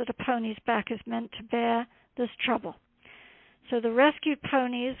weight that a pony's back is meant to bear, there's trouble. So the rescued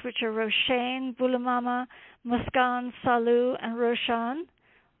ponies, which are Roshane, Bulamama, Muskan, Salu, and Roshan,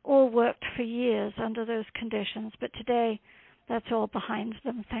 all worked for years under those conditions, but today that's all behind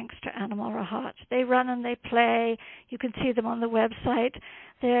them, thanks to Animal Rahat. They run and they play. You can see them on the website.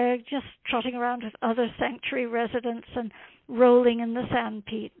 They're just trotting around with other sanctuary residents and rolling in the sand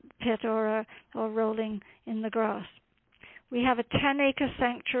pit or rolling in the grass. We have a 10-acre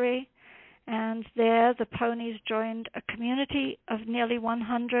sanctuary, and there the ponies joined a community of nearly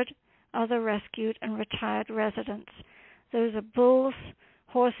 100 other rescued and retired residents. Those are bulls,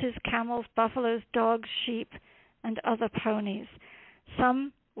 horses, camels, buffaloes, dogs, sheep, and other ponies.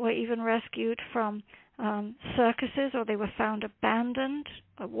 Some were even rescued from circuses, or they were found abandoned,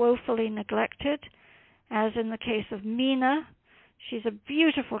 woefully neglected, as in the case of Mina. She's a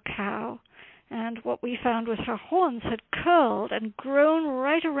beautiful cow, and what we found was her horns had curled and grown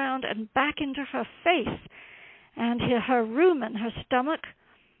right around and back into her face, and her rumen, her stomach,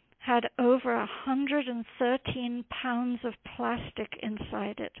 had over 113 pounds of plastic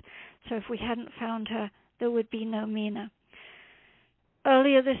inside it. So if we hadn't found her, there would be no Mina.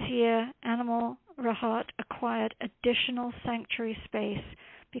 Earlier this year, Animal Rahat acquired additional sanctuary space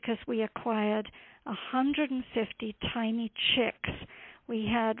because we acquired 150 tiny chicks. We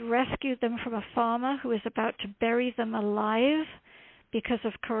had rescued them from a farmer who was about to bury them alive because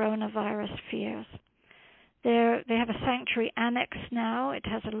of coronavirus fears. They have a sanctuary annex now. It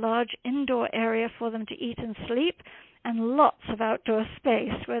has a large indoor area for them to eat and sleep, and lots of outdoor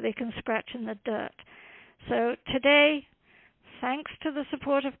space where they can scratch in the dirt. So today, thanks to the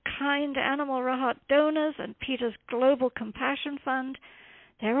support of kind Animal Rahat donors and PETA's Global Compassion Fund,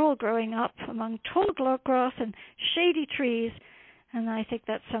 they're all growing up among tall grass and shady trees, and I think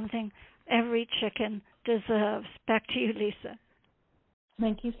that's something every chicken deserves. Back to you, Lisa.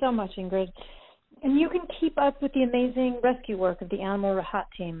 Thank you so much, Ingrid. And you can keep up with the amazing rescue work of the Animal Rahat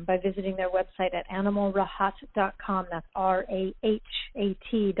team by visiting their website at animalrahat.com. That's RAHAT.com.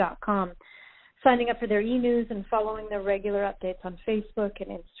 Signing up for their e-news and following their regular updates on Facebook and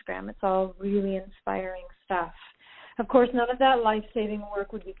Instagram. It's all really inspiring stuff. Of course, none of that life-saving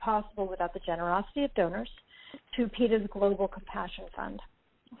work would be possible without the generosity of donors to PETA's Global Compassion Fund.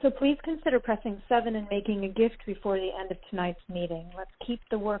 So please consider pressing 7 and making a gift before the end of tonight's meeting. Let's keep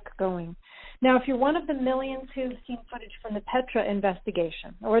the work going. Now, if you're one of the millions who've seen footage from the Petra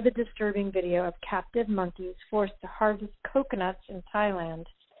investigation or the disturbing video of captive monkeys forced to harvest coconuts in Thailand,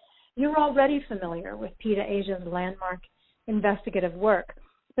 you're already familiar with PETA Asia's landmark investigative work.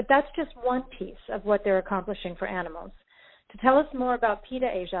 But that's just one piece of what they're accomplishing for animals. To tell us more about PETA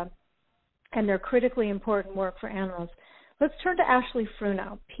Asia and their critically important work for animals, let's turn to Ashley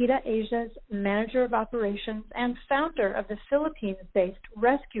Fruno, PETA Asia's Manager of Operations and founder of the Philippines-based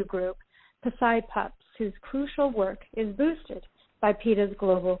rescue group Pasay Pups, whose crucial work is boosted by PETA's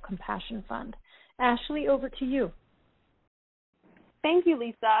Global Compassion Fund. Ashley, over to you. Thank you,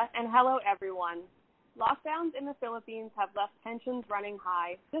 Lisa, and hello, everyone. Lockdowns in the Philippines have left tensions running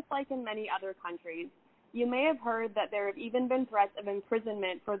high, just like in many other countries. You may have heard that there have even been threats of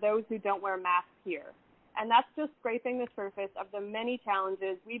imprisonment for those who don't wear masks here. And that's just scraping the surface of the many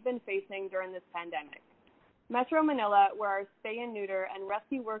challenges we've been facing during this pandemic. Metro Manila, where our spay and neuter and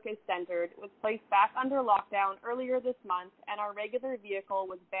rescue work is centered, was placed back under lockdown earlier this month, and our regular vehicle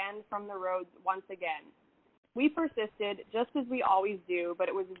was banned from the roads once again. We persisted, just as we always do, but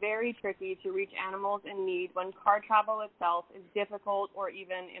it was very tricky to reach animals in need when car travel itself is difficult or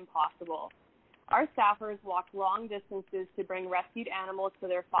even impossible. Our staffers walked long distances to bring rescued animals to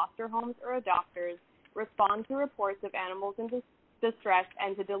their foster homes or adopters, respond to reports of animals in distress,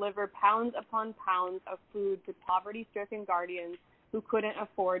 and to deliver pounds upon pounds of food to poverty-stricken guardians who couldn't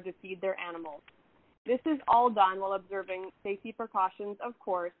afford to feed their animals. This is all done while observing safety precautions, of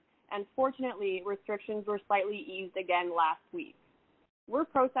course, and fortunately, restrictions were slightly eased again last week. We're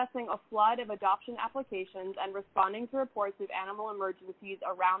processing a flood of adoption applications and responding to reports of animal emergencies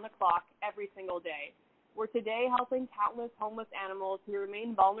around the clock every single day. We're today helping countless homeless animals who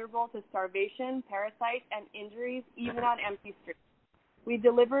remain vulnerable to starvation, parasites, and injuries, even on empty streets. We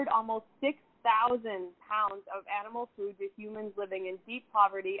delivered almost 6,000 pounds of animal food to humans living in deep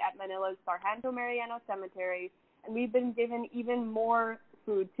poverty at Manila's Sargento Mariano Cemetery, and we've been given even more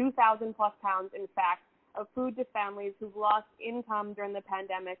food, 2,000 plus pounds, in fact, of food to families who've lost income during the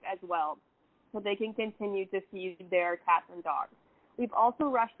pandemic as well, so they can continue to feed their cats and dogs. We've also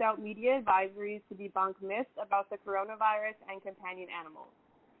rushed out media advisories to debunk myths about the coronavirus and companion animals.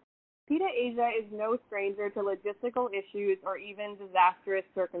 PETA Asia is no stranger to logistical issues or even disastrous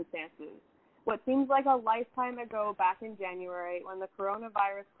circumstances. What seems like a lifetime ago back in January, when the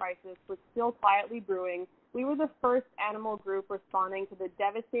coronavirus crisis was still quietly brewing, we were the first animal group responding to the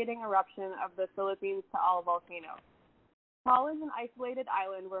devastating eruption of the Philippines Taal volcano. Taal is an isolated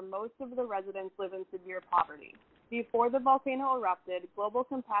island where most of the residents live in severe poverty. Before the volcano erupted, Global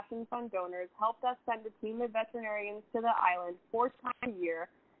Compassion Fund donors helped us send a team of veterinarians to the island 4 times a year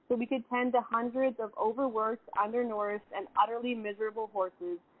so we could tend to hundreds of overworked, undernourished, and utterly miserable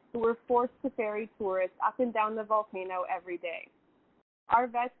horses who were forced to ferry tourists up and down the volcano every day. Our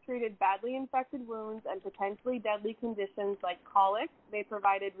vets treated badly infected wounds and potentially deadly conditions like colic. They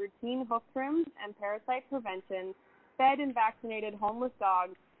provided routine hoof trims and parasite prevention, fed and vaccinated homeless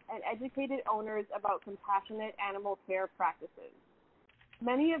dogs, and educated owners about compassionate animal care practices.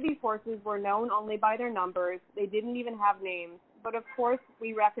 Many of these horses were known only by their numbers. They didn't even have names, but of course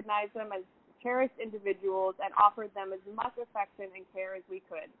we recognized them as cherished individuals and offered them as much affection and care as we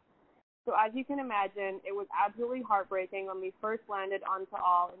could. So as you can imagine, it was absolutely heartbreaking when we first landed on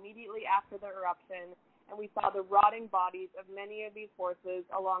Taal immediately after the eruption, and we saw the rotting bodies of many of these horses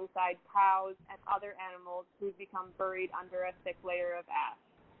alongside cows and other animals who'd become buried under a thick layer of ash.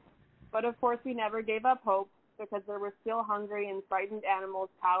 But of course we never gave up hope, because there were still hungry and frightened animals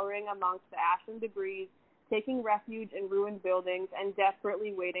cowering amongst the ash and debris, taking refuge in ruined buildings and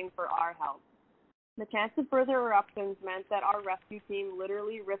desperately waiting for our help. The chance of further eruptions meant that our rescue team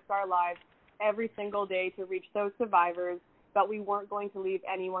literally risked our lives every single day to reach those survivors, but we weren't going to leave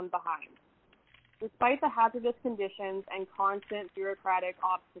anyone behind. Despite the hazardous conditions and constant bureaucratic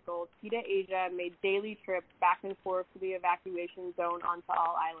obstacles, PETA Asia made daily trips back and forth to the evacuation zone on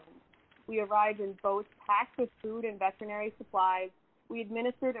Taal Island. We arrived in boats packed with food and veterinary supplies. We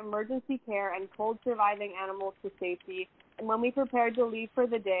administered emergency care and pulled surviving animals to safety, and when we prepared to leave for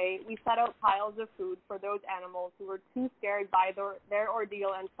the day, we set out piles of food for those animals who were too scared by their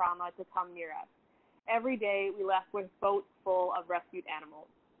ordeal and trauma to come near us. Every day, we left with boats full of rescued animals.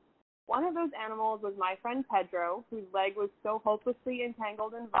 One of those animals was my friend Pedro, whose leg was so hopelessly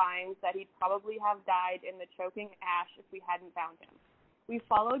entangled in vines that he'd probably have died in the choking ash if we hadn't found him. We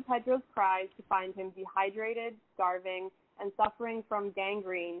followed Pedro's cries to find him dehydrated, starving, and suffering from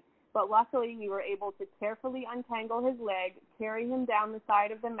gangrene, but luckily we were able to carefully untangle his leg, carry him down the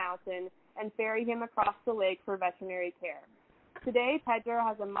side of the mountain, and ferry him across the lake for veterinary care. Today, Pedro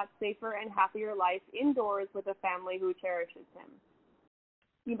has a much safer and happier life indoors with a family who cherishes him.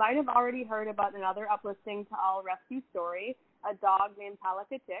 You might have already heard about another uplifting Taal rescue story, a dog named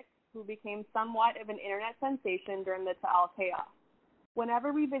Palakatik, who became somewhat of an internet sensation during the Taal chaos.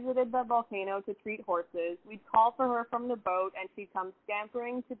 Whenever we visited the volcano to treat horses, we'd call for her from the boat and she'd come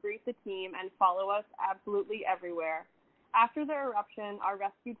scampering to greet the team and follow us absolutely everywhere. After the eruption, our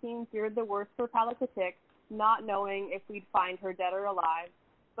rescue team feared the worst for Palakatik, not knowing if we'd find her dead or alive.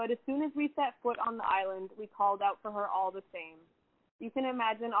 But as soon as we set foot on the island, we called out for her all the same. You can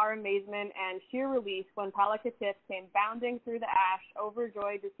imagine our amazement and sheer relief when Palakatik came bounding through the ash,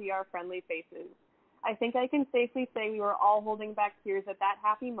 overjoyed to see our friendly faces. I think I can safely say we were all holding back tears at that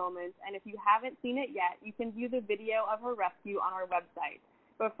happy moment, and if you haven't seen it yet, you can view the video of her rescue on our website.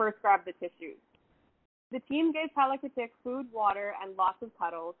 But first, grab the tissues. The team gave Palakatik food, water, and lots of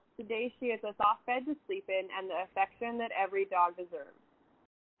cuddles. Today, she has a soft bed to sleep in and the affection that every dog deserves.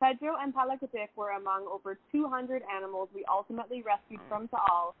 Pedro and Palakatik were among over 200 animals we ultimately rescued from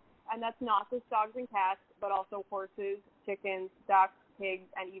Taal, and that's not just dogs and cats, but also horses, chickens, ducks, pigs,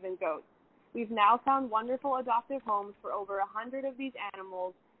 and even goats. We've now found wonderful adoptive homes for over 100 of these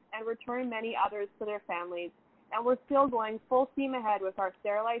animals and returned many others to their families. And we're still going full steam ahead with our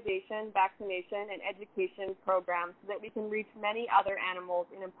sterilization, vaccination, and education programs so that we can reach many other animals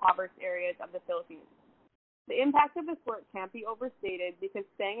in impoverished areas of the Philippines. The impact of this work can't be overstated because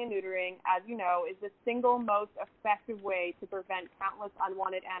spaying and neutering, as you know, is the single most effective way to prevent countless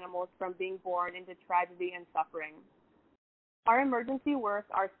unwanted animals from being born into tragedy and suffering. Our emergency work,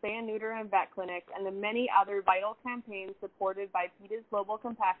 our spay and neuter and vet clinics, and the many other vital campaigns supported by PETA's Global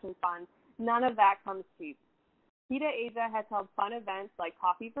Compassion Fund, none of that comes cheap. PETA Asia has held fun events like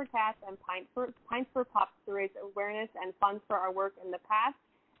Coffee for Cats and Pints for Pups to raise awareness and funds for our work in the past,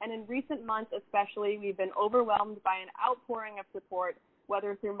 and in recent months especially, we've been overwhelmed by an outpouring of support,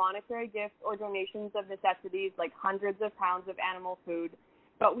 whether through monetary gifts or donations of necessities like hundreds of pounds of animal food.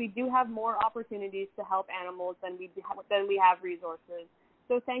 But we do have more opportunities to help animals than we have resources.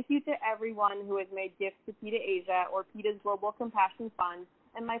 So thank you to everyone who has made gifts to PETA Asia or PETA's Global Compassion Fund,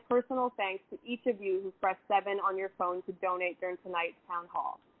 and my personal thanks to each of you who pressed 7 on your phone to donate during tonight's town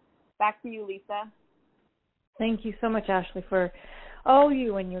hall. Back to you, Lisa. Thank you so much, Ashley, for all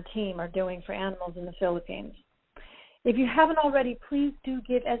you and your team are doing for animals in the Philippines. If you haven't already, please do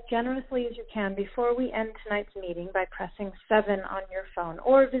give as generously as you can before we end tonight's meeting by pressing 7 on your phone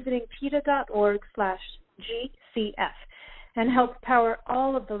or visiting PETA.org/GCF and help power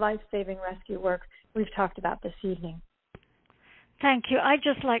all of the life-saving rescue work we've talked about this evening. Thank you. I'd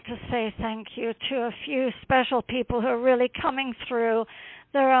just like to say thank you to a few special people who are really coming through.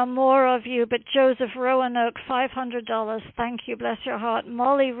 There are more of you, but Joseph Roanoke, $500. Thank you. Bless your heart.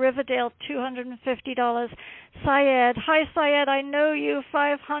 Molly Riverdale, $250. Syed. Hi, Syed. I know you.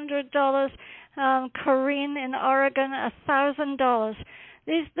 $500. Corrine in Oregon, $1,000.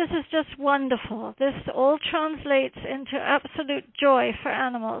 This is just wonderful. This all translates into absolute joy for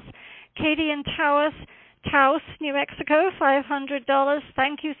animals. Katie in Taos, Taos, New Mexico, $500.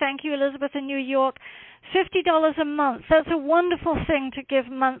 Thank you, Elizabeth in New York. $50 a month. That's a wonderful thing to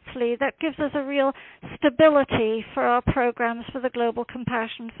give monthly. That gives us a real stability for our programs for the Global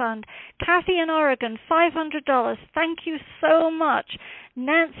Compassion Fund. Kathy in Oregon, $500. Thank you so much.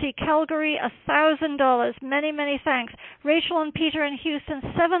 Nancy, Calgary, $1,000. Many, many thanks. Rachel and Peter in Houston,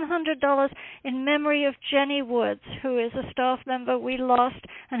 $700 in memory of Jenny Woods, who is a staff member we lost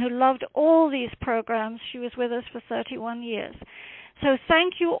and who loved all these programs. She was with us for 31 years. So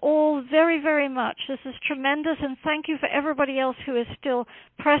thank you all very, very much. This is tremendous, and thank you for everybody else who is still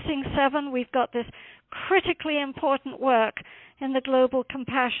pressing 7. We've got this critically important work in the Global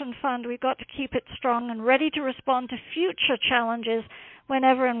Compassion Fund. We've got to keep it strong and ready to respond to future challenges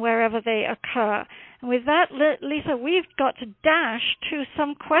whenever and wherever they occur. And with that, Lisa, we've got to dash to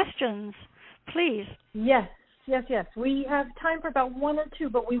some questions. Please. Yes. We have time for about 1 or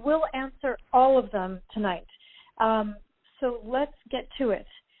 2, but we will answer all of them tonight. So let's get to it.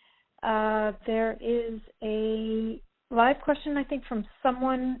 There is a live question, I think, from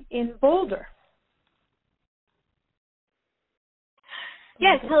someone in Boulder.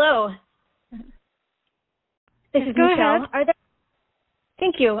 Yes, hello. This is Michelle.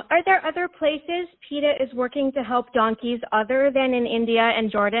 Thank you. Are there other places PETA is working to help donkeys other than in India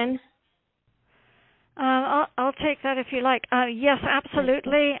and Jordan? I'll take that if you like. Yes,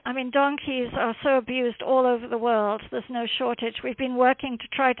 absolutely. I mean, donkeys are so abused all over the world. There's no shortage. We've been working to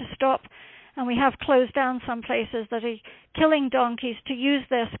try to stop, and we have closed down some places that are killing donkeys to use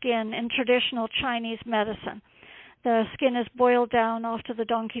their skin in traditional Chinese medicine. The skin is boiled down after the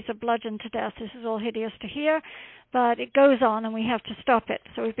donkeys are bludgeoned to death. This is all hideous to hear, but it goes on and we have to stop it.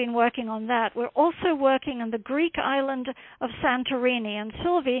 So we've been working on that. We're also working on the Greek island of Santorini. And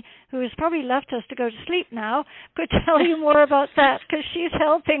Sylvie, who has probably left us to go to sleep now, could tell you more about that because she's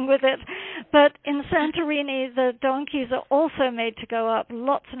helping with it. But in Santorini, the donkeys are also made to go up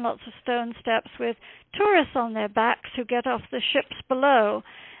lots and lots of stone steps with tourists on their backs who get off the ships below.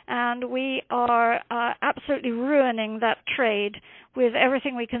 And we are absolutely ruining that trade with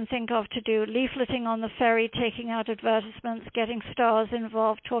everything we can think of to do, leafleting on the ferry, taking out advertisements, getting stars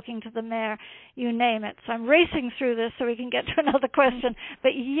involved, talking to the mayor, you name it. So I'm racing through this so we can get to another question.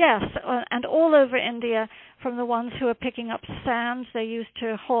 But yes, and all over India, from the ones who are picking up sand, they used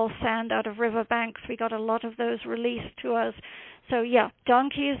to haul sand out of riverbanks. We got a lot of those released to us. So yeah,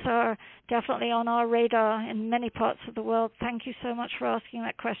 donkeys are definitely on our radar in many parts of the world. Thank you so much for asking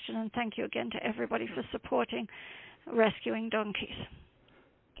that question, and thank you again to everybody for supporting rescuing donkeys.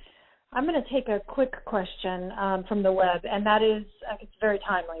 I'm going to take a quick question from the web, and that is, it's very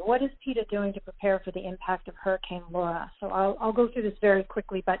timely. What is PETA doing to prepare for the impact of Hurricane Laura? So I'll go through this very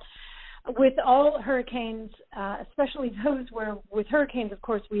quickly, but with all hurricanes, especially those where with hurricanes, of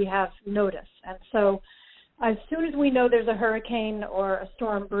course, we have notice. And so as soon as we know there's a hurricane or a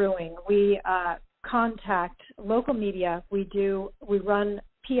storm brewing, we contact local media. We run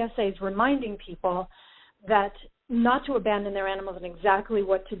PSAs reminding people that not to abandon their animals and exactly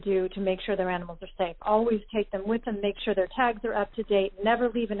what to do to make sure their animals are safe. Always take them with them, make sure their tags are up to date, never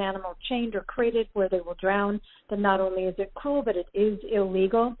leave an animal chained or crated where they will drown. Then not only is it cruel, but it is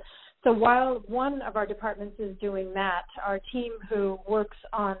illegal. So while one of our departments is doing that, our team who works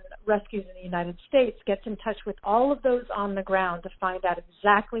on rescues in the United States gets in touch with all of those on the ground to find out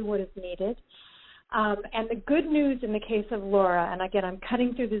exactly what is needed. And the good news in the case of Laura, and again, I'm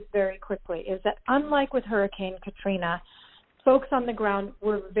cutting through this very quickly, is that unlike with Hurricane Katrina, folks on the ground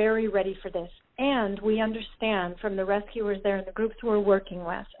were very ready for this. And we understand from the rescuers there and the groups we're working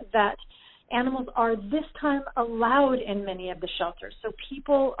with that animals are this time allowed in many of the shelters. So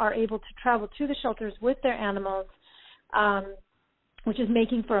people are able to travel to the shelters with their animals, which is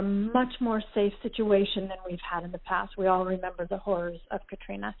making for a much more safe situation than we've had in the past. We all remember the horrors of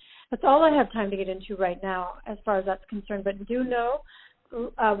Katrina. That's all I have time to get into right now as far as that's concerned. But do know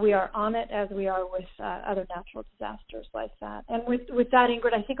we are on it as we are with other natural disasters like that. And with that,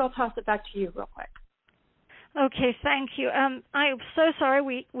 Ingrid, I think I'll toss it back to you real quick. Okay, thank you. I'm so sorry.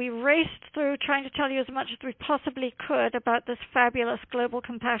 We raced through trying to tell you as much as we possibly could about this fabulous Global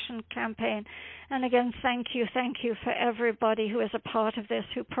Compassion campaign. And again, thank you for everybody who is a part of this,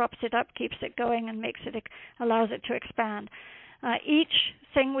 who props it up, keeps it going, and allows it to expand. Each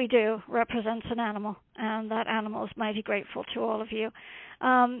thing we do represents an animal, and that animal is mighty grateful to all of you.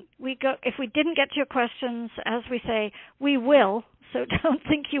 If we didn't get to your questions, as we say, we will. So don't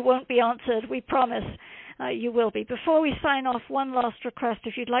think you won't be answered. We promise. You will be. Before we sign off, one last request.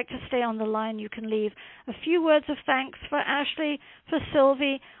 If you'd like to stay on the line, you can leave a few words of thanks for Ashley, for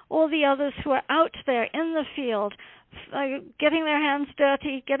Sylvie, all the others who are out there in the field, getting their hands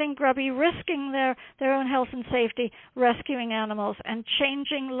dirty, getting grubby, risking their own health and safety, rescuing animals and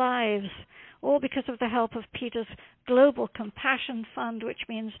changing lives, all because of the help of PETA's Global Compassion Fund, which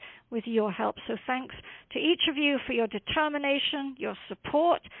means with your help. So thanks to each of you for your determination, your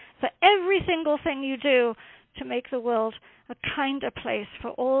support, for every single thing you do to make the world a kinder place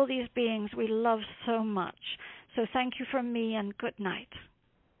for all these beings we love so much. So thank you from me, and good night.